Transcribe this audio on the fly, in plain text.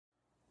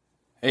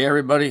Hey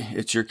everybody,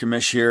 it's your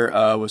Commish here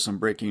with some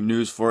breaking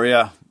news for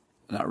you.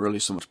 Not really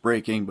so much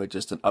breaking, but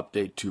just an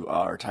update to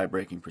our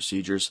tie-breaking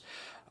procedures.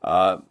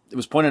 It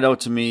was pointed out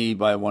to me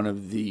by one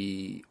of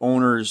the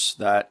owners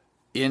that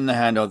in the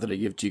handout that I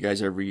give to you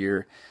guys every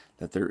year,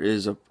 that there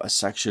is a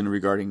section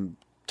regarding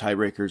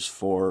tiebreakers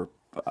for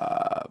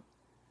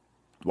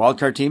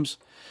wildcard teams.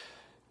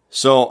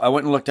 So I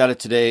went and looked at it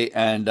today,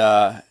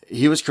 and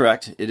he was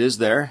correct. It is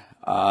there.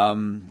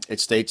 It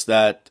states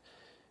that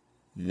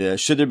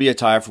should there be a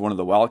tie for one of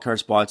the wildcard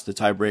spots, the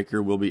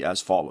tiebreaker will be as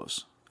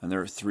follows. And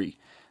there are three.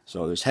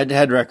 So there's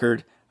head-to-head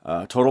record,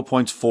 total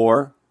points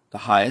for the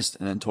highest,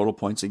 and then total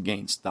points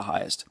against the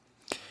highest.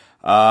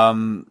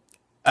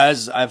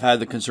 As I've had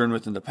the concern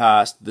with in the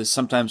past, this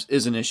sometimes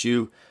is an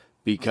issue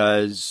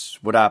because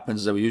what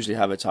happens is that we usually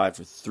have a tie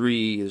for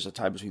three. There's a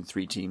tie between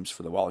three teams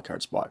for the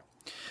wildcard spot.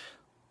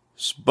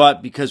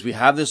 But because we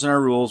have this in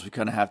our rules, we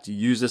kind of have to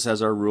use this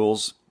as our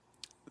rules.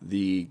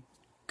 The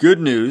good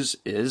news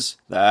is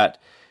that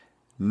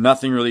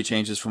nothing really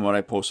changes from what I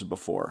posted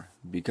before,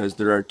 because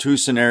there are two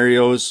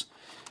scenarios.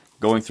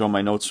 Going through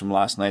my notes from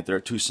last night, there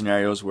are two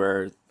scenarios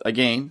where,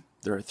 again,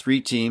 there are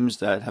three teams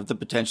that have the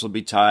potential to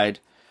be tied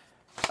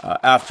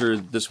after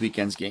this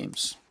weekend's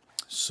games.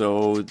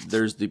 So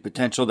there's the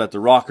potential that the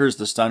Rockers,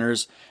 the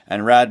Stunners,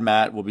 and Rad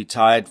Matt will be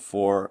tied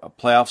for a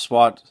playoff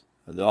spot.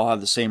 They all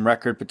have the same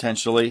record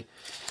potentially.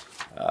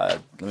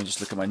 Let me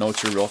just look at my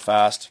notes here real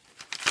fast.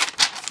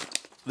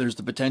 There's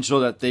the potential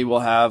that they will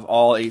have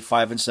all a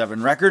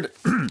 5-7 record.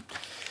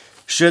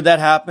 Should that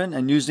happen,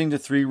 and using the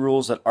three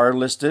rules that are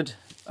listed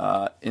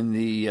in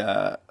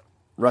the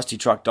Rusty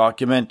Truck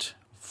document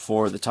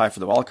for the tie for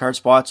the wildcard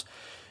spots,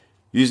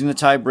 using the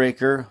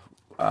tiebreaker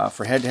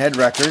for head-to-head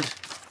record,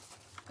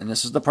 and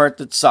this is the part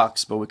that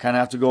sucks, but we kind of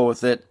have to go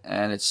with it,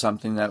 and it's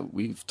something that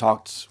we've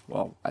talked,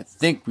 well, I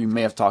think we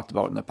may have talked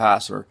about in the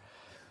past, or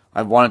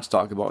I've wanted to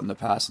talk about in the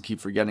past and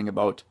keep forgetting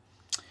about.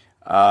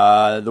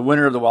 The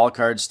winner of the wild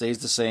card stays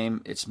the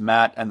same. It's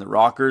Matt and the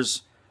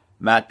Rockers.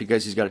 Matt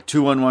because he's got a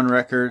 2-1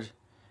 record,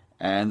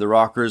 and the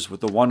Rockers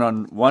with the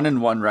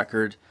 1-1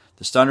 record.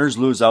 The Stunners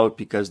lose out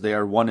because they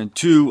are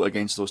 1-2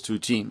 against those two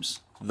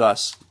teams,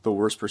 thus the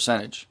worst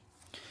percentage.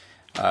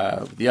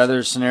 The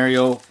other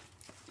scenario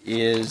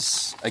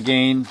is,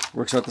 again,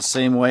 works out the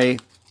same way.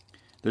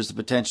 There's the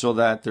potential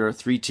that there are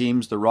three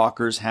teams, the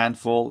Rockers,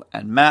 Handful,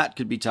 and Matt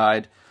could be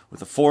tied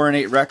with a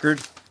 4-8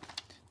 record.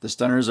 The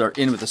Stunners are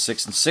in with a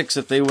 6-6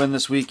 if they win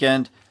this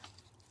weekend.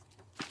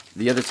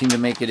 The other team to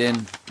make it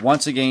in,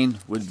 once again,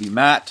 would be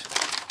Matt,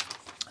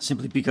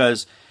 simply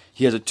because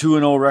he has a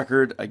 2-0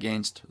 record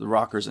against the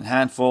Rockers and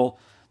Handful.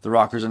 The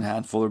Rockers and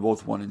Handful are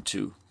both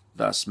 1-2.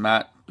 Thus,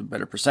 Matt, a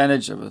better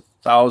percentage of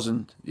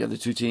 1,000. The other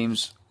two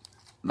teams,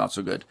 not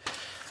so good.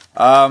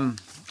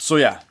 So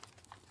yeah.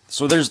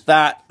 So there's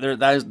that.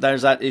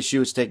 There's that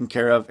issue. It's taken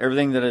care of.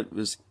 Everything that it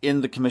was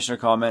in the commissioner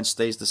comments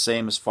stays the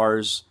same as far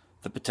as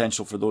the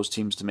potential for those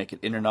teams to make it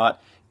in or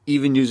not,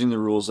 even using the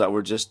rules that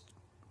were just,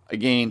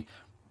 again,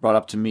 brought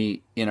up to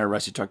me in our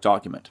Rusty Truck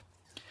document.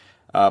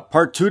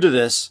 Part 2 to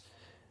this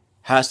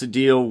has to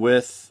deal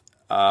with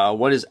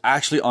what is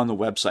actually on the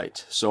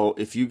website. So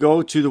if you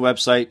go to the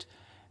website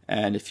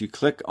and if you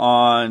click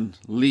on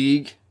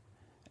League,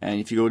 and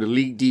if you go to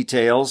League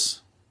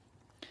Details,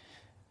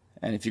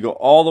 and if you go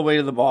all the way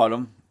to the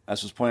bottom,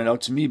 as was pointed out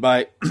to me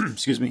by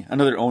excuse me,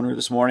 another owner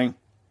this morning,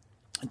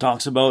 it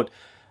talks about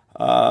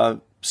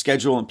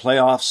schedule and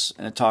playoffs,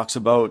 and it talks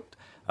about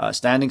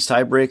standings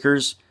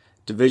tiebreakers,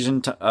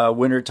 division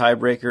winner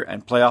tiebreaker,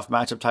 and playoff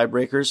matchup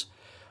tiebreakers.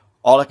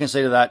 All I can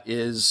say to that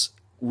is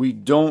we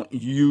don't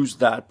use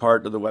that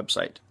part of the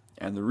website.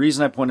 And the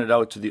reason I pointed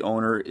out to the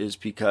owner is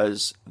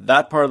because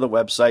that part of the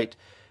website,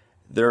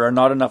 there are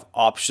not enough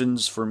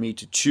options for me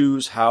to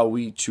choose how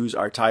we choose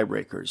our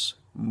tiebreakers.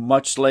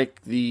 Much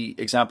like the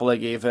example I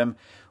gave him,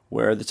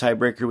 where the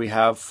tiebreaker we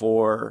have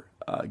for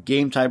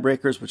game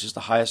tiebreakers, which is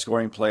the highest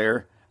scoring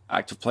player,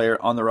 active player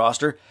on the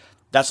roster,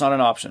 that's not an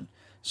option.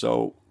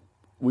 So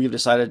we've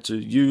decided to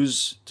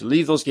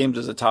leave those games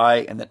as a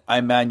tie, and that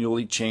I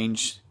manually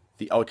change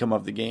the outcome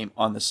of the game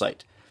on the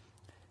site.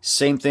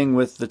 Same thing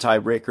with the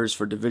tiebreakers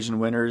for division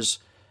winners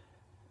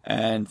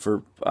and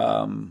for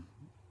the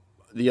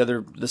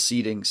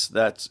seedings.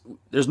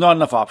 There's not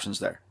enough options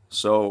there.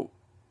 So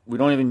we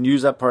don't even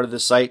use that part of the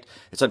site.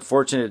 It's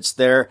unfortunate it's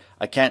there.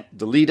 I can't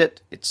delete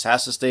it. It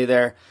has to stay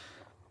there.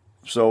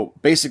 So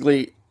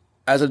basically,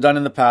 as I've done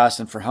in the past,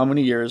 and for how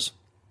many years,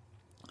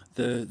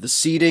 the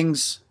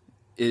seedings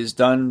is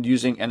done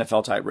using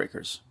NFL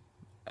tiebreakers.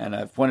 And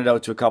I've pointed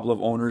out to a couple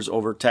of owners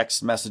over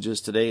text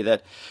messages today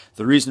that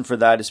the reason for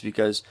that is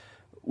because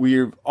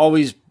we've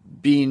always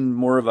been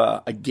more of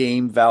a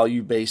game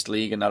value-based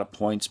league and not a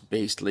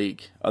points-based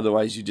league.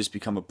 Otherwise, you just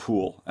become a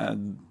pool,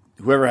 and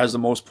whoever has the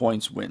most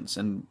points wins.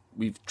 And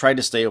we've tried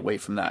to stay away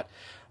from that.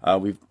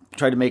 We've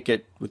tried to make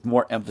it with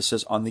more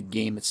emphasis on the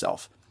game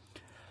itself.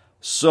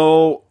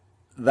 So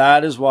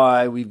that is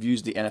why we've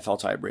used the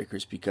NFL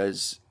tiebreakers,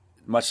 because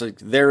much like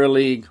they're a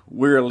league,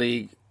 we're a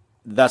league,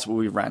 that's what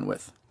we ran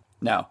with.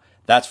 Now,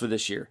 that's for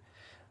this year.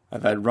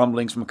 I've had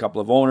rumblings from a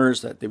couple of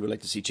owners that they would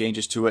like to see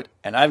changes to it,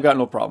 and I've got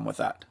no problem with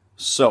that.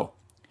 So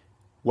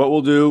what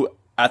we'll do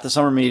at the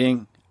summer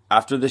meeting,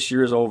 after this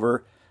year is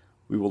over,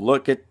 we will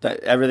look at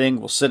everything,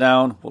 we'll sit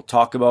down, we'll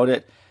talk about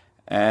it,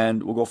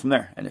 and we'll go from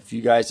there. And if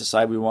you guys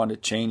decide we want to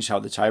change how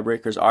the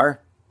tiebreakers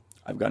are,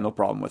 I've got no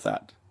problem with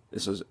that.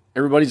 This is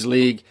everybody's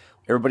league.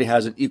 Everybody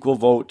has an equal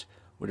vote.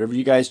 Whatever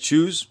you guys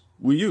choose,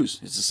 we use.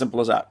 It's as simple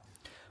as that.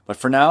 But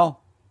for now,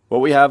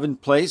 what we have in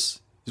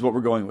place is what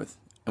we're going with.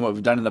 And what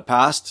we've done in the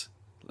past,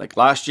 like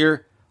last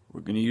year,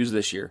 we're going to use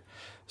this year.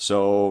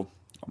 So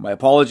my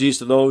apologies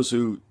to those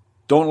who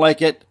don't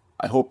like it.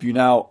 I hope you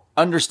now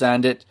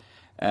understand it.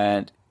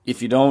 And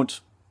if you don't,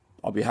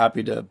 I'll be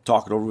happy to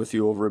talk it over with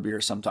you over a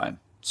beer sometime.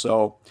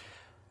 So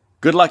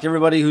good luck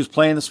everybody who's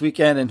playing this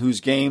weekend and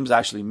whose games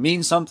actually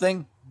mean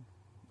something.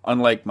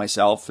 Unlike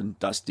myself and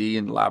Dusty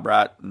and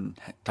Labrat and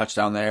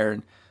Touchdown there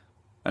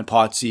and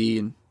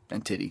Potsy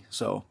and Titty.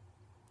 So,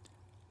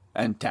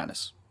 and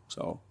Tanis.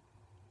 So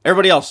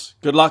everybody else,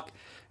 good luck.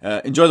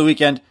 Enjoy the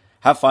weekend.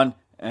 Have fun.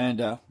 And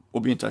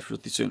we'll be in touch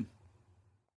with you soon.